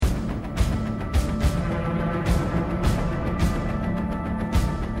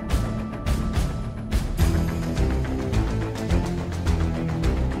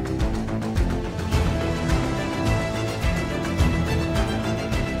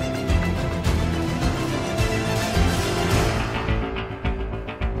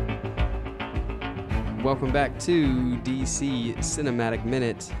welcome back to DC Cinematic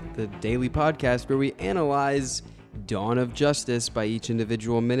Minute, the daily podcast where we analyze Dawn of Justice by each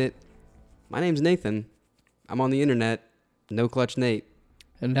individual minute. My name's Nathan. I'm on the internet, No Clutch Nate.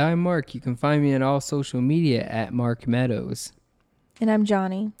 And I'm Mark. You can find me on all social media at Mark Meadows. And I'm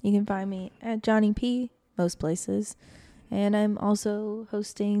Johnny. You can find me at Johnny P, most places. And I'm also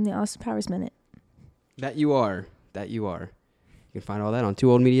hosting the Austin Powers Minute. That you are. You can find all that on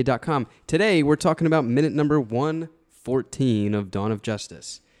twooldmedia.com. Today, we're talking about minute number 114 of Dawn of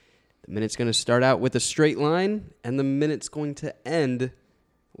Justice. The minute's going to start out with a straight line, and the minute's going to end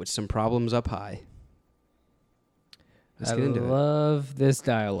with some problems up high. Let's get into it. I love this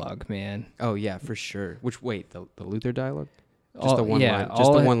dialogue, man. Oh, yeah, for sure. The Luther dialogue? Just Oh, the one yeah, line. Just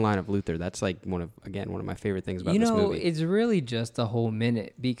all the it- one line of Luther. That's like one of my favorite things about this movie. It's really just a whole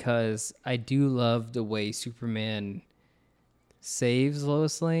minute because I do love the way Superman saves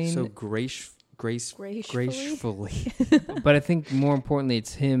Lois Lane. So Gracefully. gracefully. But I think more importantly,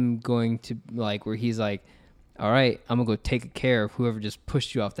 it's him going to where he's like, all right, I'm going to go take care of whoever just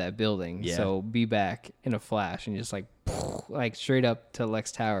pushed you off that building. Yeah. So be back in a flash and just like straight up to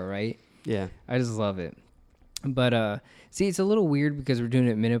Lex Tower, right? Yeah. I just love it. But see, it's a little weird because we're doing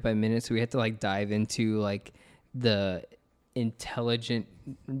it minute by minute, so we have to dive into the intelligent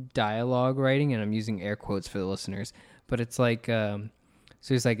dialogue writing, and I'm using air quotes for the listeners. But it's so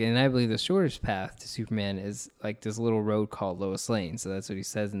he's like, and I believe the shortest path to Superman is this little road called Lois Lane. So that's what he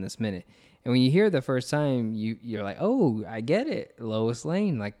says in this minute. And when you hear it the first time, you're like, oh, I get it, Lois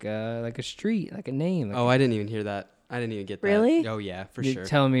Lane, like a street, like a name. I didn't even hear that. I didn't even get that. Really? Oh, yeah, for You're sure.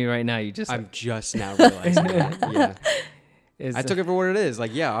 telling me right now, I'm just now realizing that. Yeah. I took it for what it is.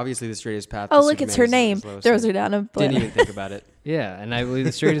 Obviously the straightest path to Oh, look, Superman it's her is name. Lois Throws Lane. her down a Didn't even think about it. Yeah, and I believe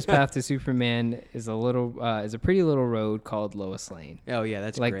the straightest path to Superman is a pretty little road called Lois Lane. Oh, yeah,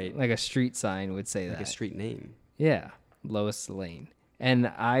 that's great. Like a street sign would say Like that. a street name. Yeah, Lois Lane. And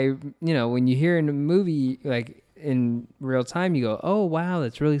when you hear in a movie, in real time, you go, oh, wow,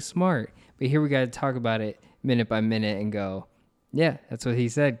 that's really smart. But here we got to talk about it minute by minute and go, yeah, that's what he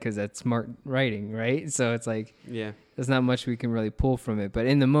said because that's smart writing, right? So it's Yeah. there's not much we can really pull from it. But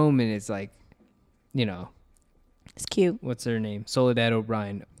in the moment, it's It's cute. what's her name? Soledad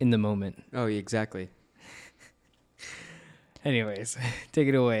O'Brien in the moment. Oh, yeah, exactly. Anyways, take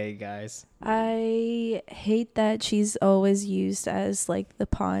it away, guys. I hate that she's always used as the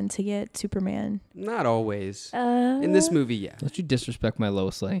pawn to get Superman. Not always. In this movie, yeah. Don't you disrespect my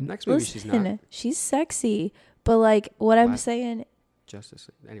Lois Lane. Next movie, she's not. She's sexy, but what I'm What? saying, Justice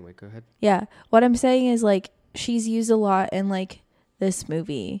League. Anyway, go ahead. yeah, what I'm saying is she's used a lot in this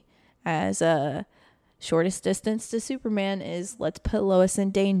movie as a shortest distance to Superman is let's put Lois in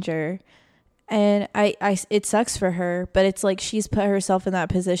danger. And it sucks for her, but it's she's put herself in that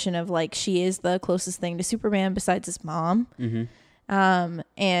position of she is the closest thing to Superman besides his mom. Mm-hmm.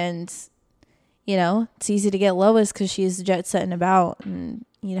 And it's easy to get Lois because she's jet setting about, and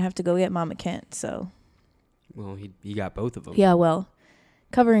you have to go get Mama Kent. So Well, he got both of them. yeah, well,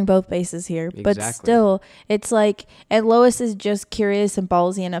 covering both bases here, but Exactly. still, it's and Lois is just curious and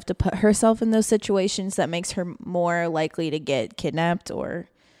ballsy enough to put herself in those situations that makes her more likely to get kidnapped or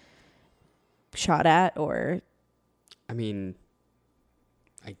shot at or I mean,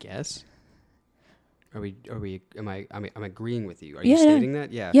 I guess. Am I agreeing with you? Are you Yeah. stating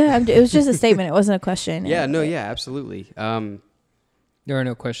that? Yeah. it was just a statement. It wasn't a question. Yeah, no, yeah, absolutely. There are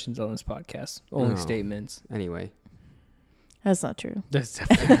no questions on this podcast, only No. statements. Anyway. That's not true. That's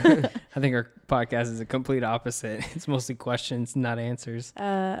definitely, I think our podcast is a complete opposite. It's mostly questions, not answers.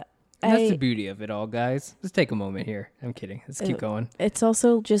 And that's the beauty of it all, guys. Let's take a moment here. I'm kidding. Let's keep going. It's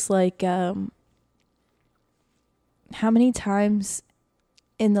also just how many times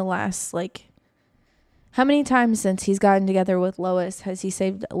in the last how many times since he's gotten together with Lois has he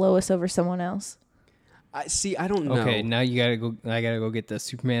saved Lois over someone else? I don't know. Okay, now you gotta go. I gotta go get the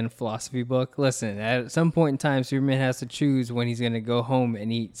Superman philosophy book. Listen, at some point in time, Superman has to choose when he's gonna go home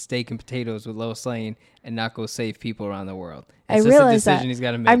and eat steak and potatoes with Lois Lane and not go save people around the world. I It's realize just a decision that. he's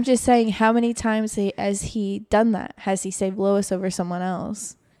got to make. I'm just saying, how many times has he done that? Has he saved Lois over someone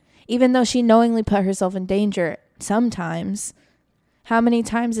else? Even though she knowingly put herself in danger sometimes, how many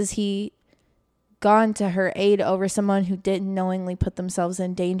times has he gone to her aid over someone who didn't knowingly put themselves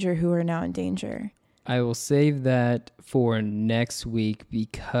in danger, who are now in danger? I will save that for next week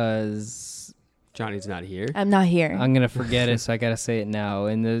because Johnny's not here. I'm not here. I'm going to forget it, so I got to say it now.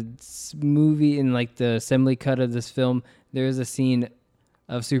 In the movie, in the assembly cut of this film, there is a scene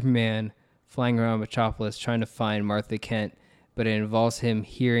of Superman flying around Metropolis trying to find Martha Kent, but it involves him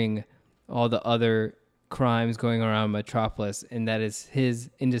hearing all the other crimes going around Metropolis, and that is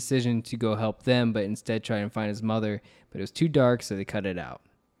his indecision to go help them, but instead try and find his mother. But it was too dark, so they cut it out.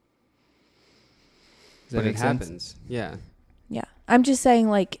 Does that But make it sense? happens. Yeah. Yeah. I'm just saying,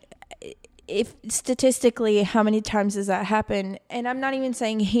 like, if statistically, how many times does that happen? And I'm not even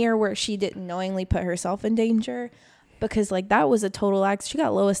saying here where she didn't knowingly put herself in danger, because, like, that was a total act. She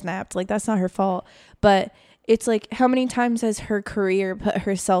got Lois napped. Like, that's not her fault. But it's like, how many times has her career put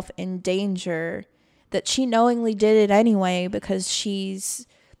herself in danger that she knowingly did it anyway because she's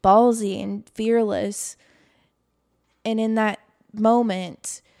ballsy and fearless? And in that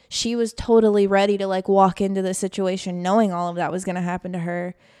moment, she was totally ready to, like, walk into the situation knowing all of that was going to happen to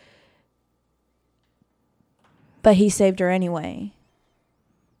her. But he saved her anyway.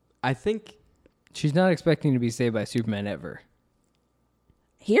 I think She's not expecting to be saved by Superman ever.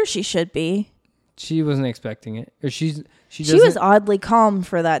 He or she should be. She wasn't expecting it. Or she was oddly calm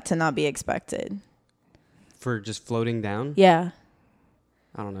for that to not be expected. for just floating down, Yeah.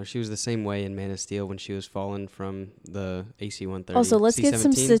 I don't know. She was the same way in Man of Steel when she was falling from the AC-130. Also, let's get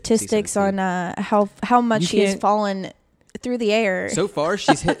some C-17? statistics C-17. on how much You she has can't- fallen through the air. So far,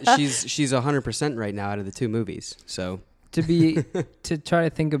 she's 100% right now out of the two movies. So to try to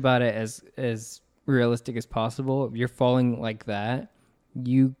think about it as realistic as possible. If you're falling like that,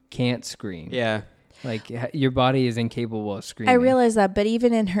 you can't scream. yeah, Like your body is incapable of screaming. I realize that, but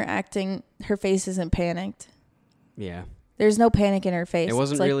even in her acting, her face isn't panicked. yeah. There's no panic in her face. It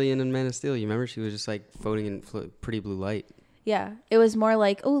wasn't It's like, really in Man of Steel. You remember she was just like floating in pretty blue light. Yeah, it was more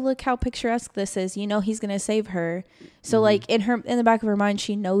like, oh, look how picturesque this is. You know, he's gonna save her. So Mhm. like in the back of her mind,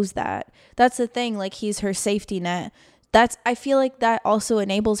 she knows that. That's the thing. Like, he's her safety net. I feel like that also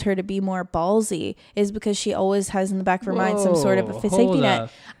enables her to be more ballsy, is because she always has in the back of her mind some sort of a Whoa, safety hold net.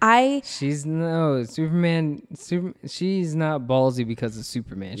 up. She's she's not ballsy because of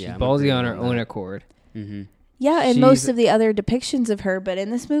Superman. She's Yeah, I'm ballsy agreeing on her on own that. accord. Mm-hmm. Yeah, and She's- most of the other depictions of her, but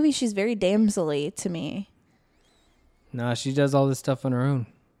in this movie, she's very damselly to me. Nah, she does all this stuff on her own.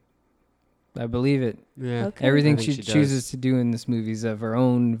 I believe it. Yeah. Okay. Everything I think she she does. chooses to do in this movie is of her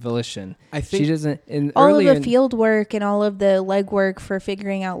own volition. I think She doesn't. In All earlier of the field work and all of the legwork for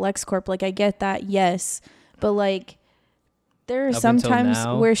figuring out LexCorp, like, I get that, yes, but like, there are Up some until times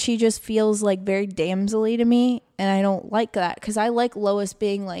now? where she just feels like very damselly to me, and I don't like that, because I like Lois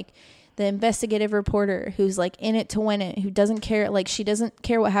being like the investigative reporter who's like in it to win it, who doesn't care, like, she doesn't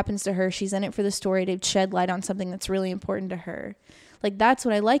care what happens to her. She's in it for the story, to shed light on something that's really important to her. Like, that's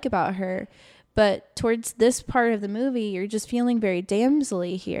what I like about her. But towards this part of the movie, you're just feeling very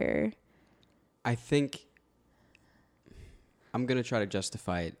damselly here. I think I'm gonna try to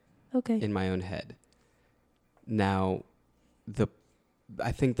justify it Okay. in my own head. Now,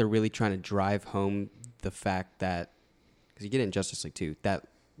 I think they're really trying to drive home the fact that, because you get it in Justice League 2, that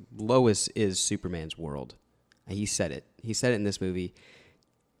Lois is Superman's world. And he said it. He said it in this movie.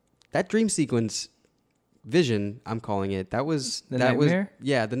 That dream sequence, vision, I'm calling it. That was The nightmare?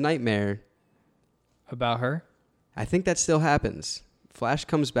 Yeah, the nightmare. about her. I think that still happens. Flash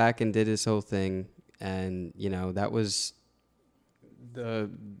comes back and did his whole thing, and that was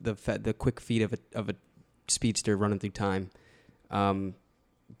the quick feat of a speedster running through time.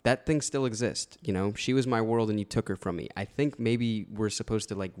 That thing still exists. She was my world, and you took her from me. I think maybe we're supposed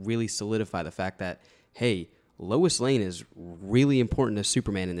to like really solidify the fact that, hey, Lois Lane is really important to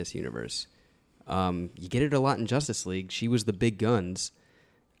Superman in this universe. You get it a lot in Justice League. She was the big guns.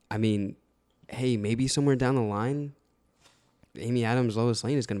 I mean, hey, maybe somewhere down the line, Amy Adams, Lois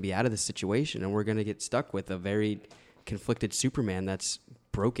Lane is going to be out of this situation, and we're going to get stuck with a very conflicted Superman that's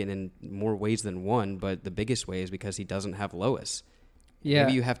broken in more ways than one, but the biggest way is because he doesn't have Lois. Yeah.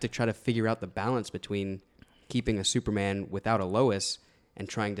 Maybe you have to try to figure out the balance between keeping a Superman without a Lois and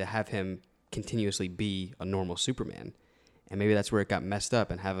trying to have him continuously be a normal Superman. And maybe that's where it got messed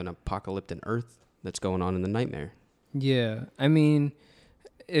up, and have an apocalyptic Earth that's going on in the nightmare. Yeah. I mean,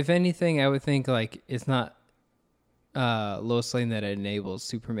 if anything, I would think like it's not Lois Lane that enables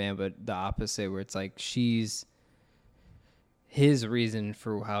Superman, but the opposite, where it's like she's his reason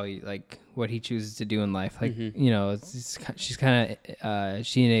for how he, like, what he chooses to do in life. Like, she's kind of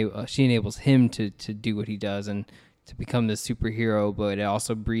she enables him to do what he does and to become the superhero, but it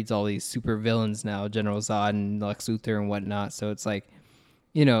also breeds all these super villains now, General Zod and Lex Luthor and whatnot. So it's like,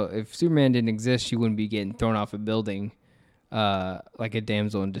 if Superman didn't exist, she wouldn't be getting thrown off a building like a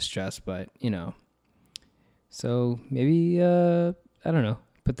damsel in distress. But so maybe I don't know,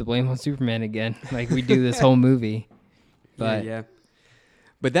 put the blame on Superman again, like we do this whole movie. But yeah.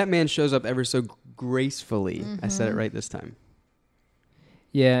 But that man shows up ever so gracefully. I said it right this time.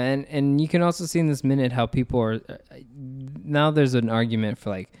 yeah, and you can also see in this minute how people are now. There's an argument for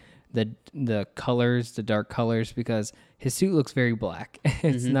like the colors, the dark colors, because his suit looks very black.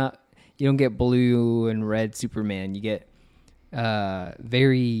 It's Mhm. not, you don't get blue and red Superman. You get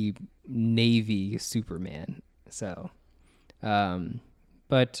very navy Superman. So,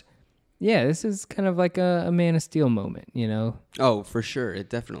 but yeah, this is kind of like a Man of Steel moment, you know? Oh, for sure. It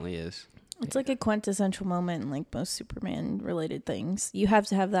definitely is. It's like a quintessential moment in like most Superman related things. You have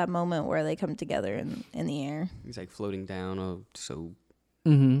to have that moment where they come together in the air. He's like floating down. Oh, so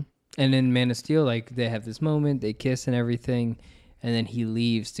Mm-hmm. And in Man of Steel, like they have this moment, they kiss and everything, and then he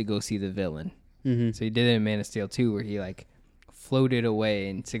leaves to go see the villain. mm-hmm. So he did it in Man of Steel too, where he like floated away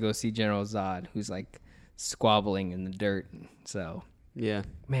and to go see General Zod, who's like squabbling in the dirt. So Yeah.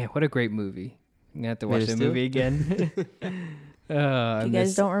 man, what a great movie! I'm gonna have to Man watch of the Steel? movie again. If you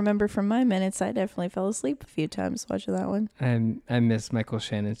guys don't remember from my minutes, I definitely fell asleep a few times watching that one. I miss Michael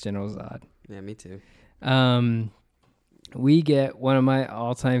Shannon's General Zod. Yeah, me too. We get one of my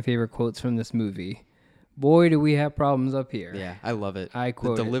all-time favorite quotes from this movie. Boy, do we have problems up here. Yeah, I love it. I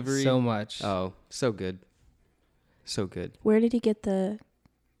quote the delivery it so much. Oh, so good. So good. Where did he get the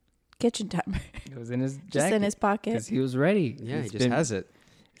kitchen timer? It was in his jacket. Just in his pocket. Because he was ready. Yeah, he He's just has it.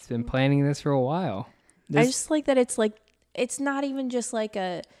 He's been planning this for a while. I just like that it's not even just like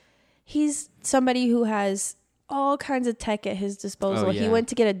he's somebody who has all kinds of tech at his disposal. Oh, yeah. He went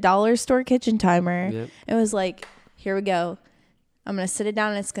to get a dollar store kitchen timer. Yep. It was like, here we go. I'm going to sit it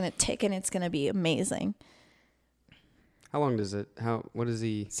down and it's going to tick and it's going to be amazing. How long does it? What is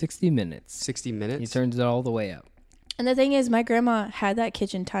he? 60 minutes. 60 minutes? He turns it all the way up. And the thing is, my grandma had that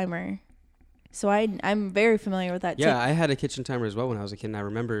kitchen timer. So I'm very familiar with that Yeah, too. I had a kitchen timer as well when I was a kid, and I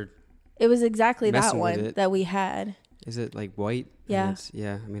remember. It was exactly that messing with one it. that we had. Is it like white? Yeah.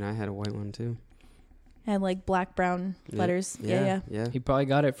 Yeah, I mean, I had a white one too. And like black, brown Yeah. letters. Yeah. He probably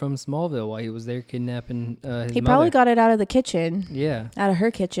got it from Smallville while he was there kidnapping his He mother. probably got it out of the kitchen, Yeah. out of her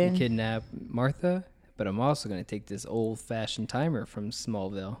He kitchen. kidnapped Martha, but I'm also going to take this old-fashioned timer from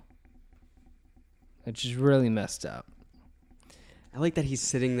Smallville, which is really messed up. I like that he's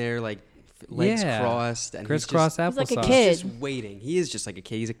sitting there like legs Yeah. crossed and Crisscross He's like a applesauce. kid. he's just waiting. He is just like a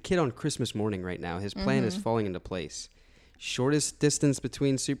kid. He's a kid on Christmas morning right now. His plan is falling into place. Shortest distance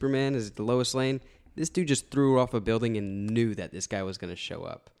between Superman is the Lois Lane. This dude just threw her off a building and knew that this guy was going to show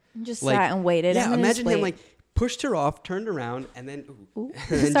up. Just Like, sat and waited. Yeah, I'm gonna imagine just him wait. like pushed her off, turned around, and then, Ooh.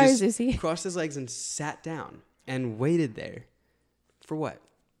 and then Sorry, just Zuzi. crossed his legs and sat down and waited there for what?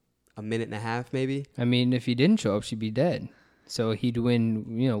 A minute and a half, maybe. I mean, if he didn't show up, she'd be dead. So he'd win,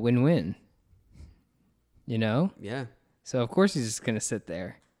 win-win. You know? Yeah. So of course he's just going to sit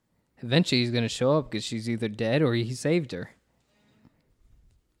there. Eventually he's going to show up because she's either dead or he saved her.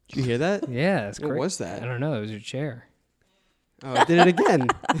 Did you hear that? Yeah, that's What great. was that? I don't know. It was your chair. Oh, I did it again.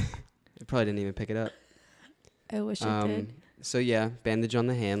 I probably didn't even pick it up. I wish it did. So yeah, bandage on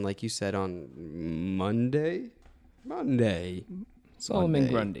the hand, like you said on Monday.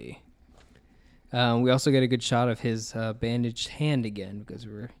 Solomon Monday. Grundy. We also get a good shot of his bandaged hand again because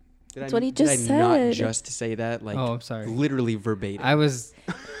we're. That's what he just Did I not said. just say that? Like, Oh, I'm sorry. literally verbatim. I was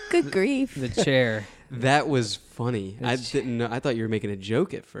Good grief. the chair. That was funny. I It's- didn't know. I thought you were making a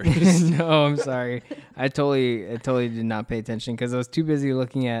joke at first. No, I'm sorry. I totally did not pay attention because I was too busy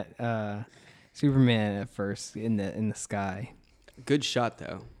looking at Superman at first in the sky. Good shot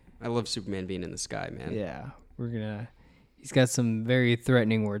though. I love Superman being in the sky, man. Yeah, he's got some very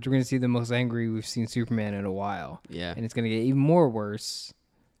threatening words. We're gonna see the most angry we've seen Superman in a while, Yeah. and it's gonna get even more worse.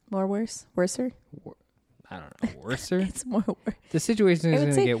 More worse? Worser? I don't know, worser. It's more worse. The situation I is would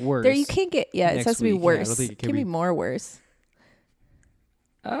gonna say get worse. There, you can't get. Yeah, it next has to be week. Yeah, I don't worse. think it it can can be be- more worse.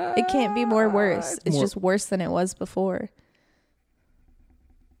 It can't be more worse. It's more- just worse than it was before.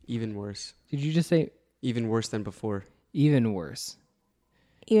 Even worse. Did you just say Even worse than before. even worse?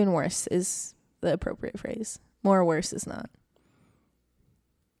 Even worse is the appropriate phrase. More worse is not.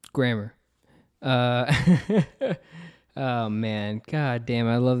 Grammar. Oh man, god damn!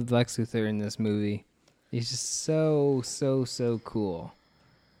 I love Lex Luthor in this movie. He's just so cool,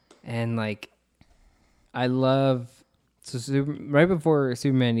 and like, I love. So right before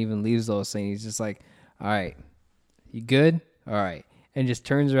Superman even leaves Lois Lane, he's just like, "All right, you good? All right," and just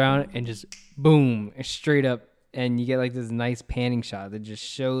turns around and just boom, straight up, and you get like this nice panning shot that just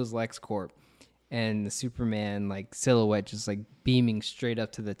shows LexCorp and the Superman like silhouette just like beaming straight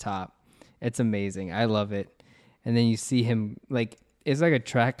up to the top. It's amazing. I love it. And then you see him like it's like a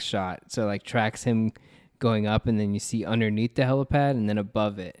track shot. So like tracks him going up and then you see underneath the helipad and then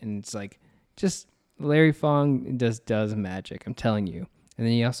above it. And it's like just Larry Fong does magic, I'm telling you. And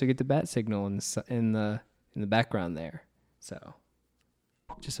then you also get the bat signal in the background there. So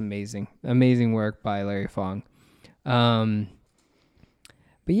just amazing. Amazing work by Larry Fong.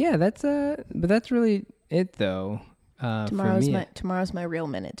 But But yeah, that's really it though. Tomorrow's my real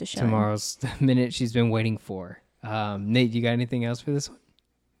minute to shine. Tomorrow's the minute she's been waiting for. Nate, you got anything else for this one?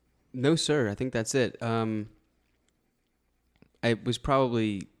 No, sir. I think that's it. I was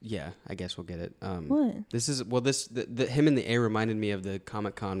probably, I guess we'll get it. What? This is, the him in the air reminded me of the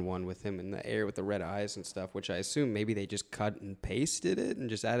Comic-Con one with him in the air with the red eyes and stuff, which I assume maybe they just cut and pasted it and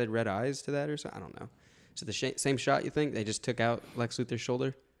just added red eyes to that or something. I don't know. Is it the same shot, you think? They just took out Lex Luthor's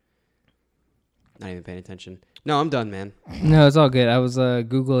shoulder? Not even paying attention. No, I'm done, man. No, it's all good. I was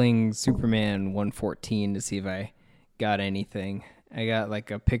Googling Superman 114 to see if I got anything. I got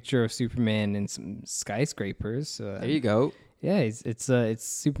like a picture of Superman and some skyscrapers. There you go. Yeah, it's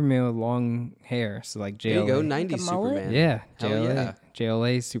Superman with long hair, so like JLA. There you go, 90s Superman. Yeah, JLA.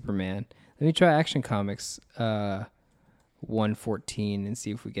 JLA Superman. Let me try Action Comics 114 and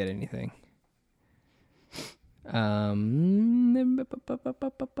see if we get anything.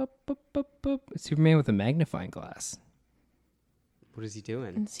 Superman with a magnifying glass. What is he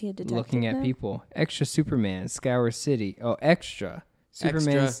doing? Is he a detective Looking at now? people. Extra Superman, Scour City. Oh, extra.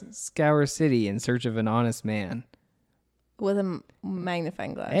 Superman Scour City in search of an honest man. With a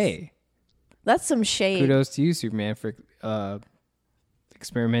magnifying glass. Hey. That's some shade. Kudos to you, Superman, for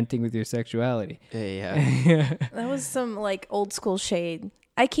experimenting with your sexuality. Yeah. That was some like old school shade.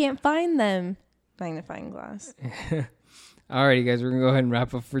 I can't find them. Magnifying glass. Alrighty, guys, we're going to go ahead and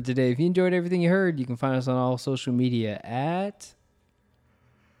wrap up for today. If you enjoyed everything you heard, you can find us on all social media at...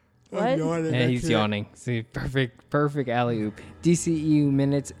 What? Yeah, he's yawning. See, perfect alley-oop. DCEU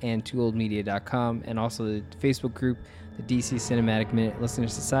Minutes and TooOldMedia.com, and also the Facebook group, the DC Cinematic Minute Listener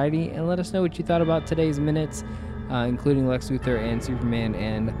Society, and let us know what you thought about today's minutes, including Lex Luthor and Superman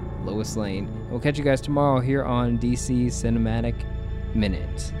and Lois Lane. We'll catch you guys tomorrow here on DC Cinematic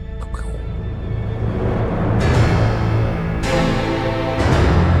Minute.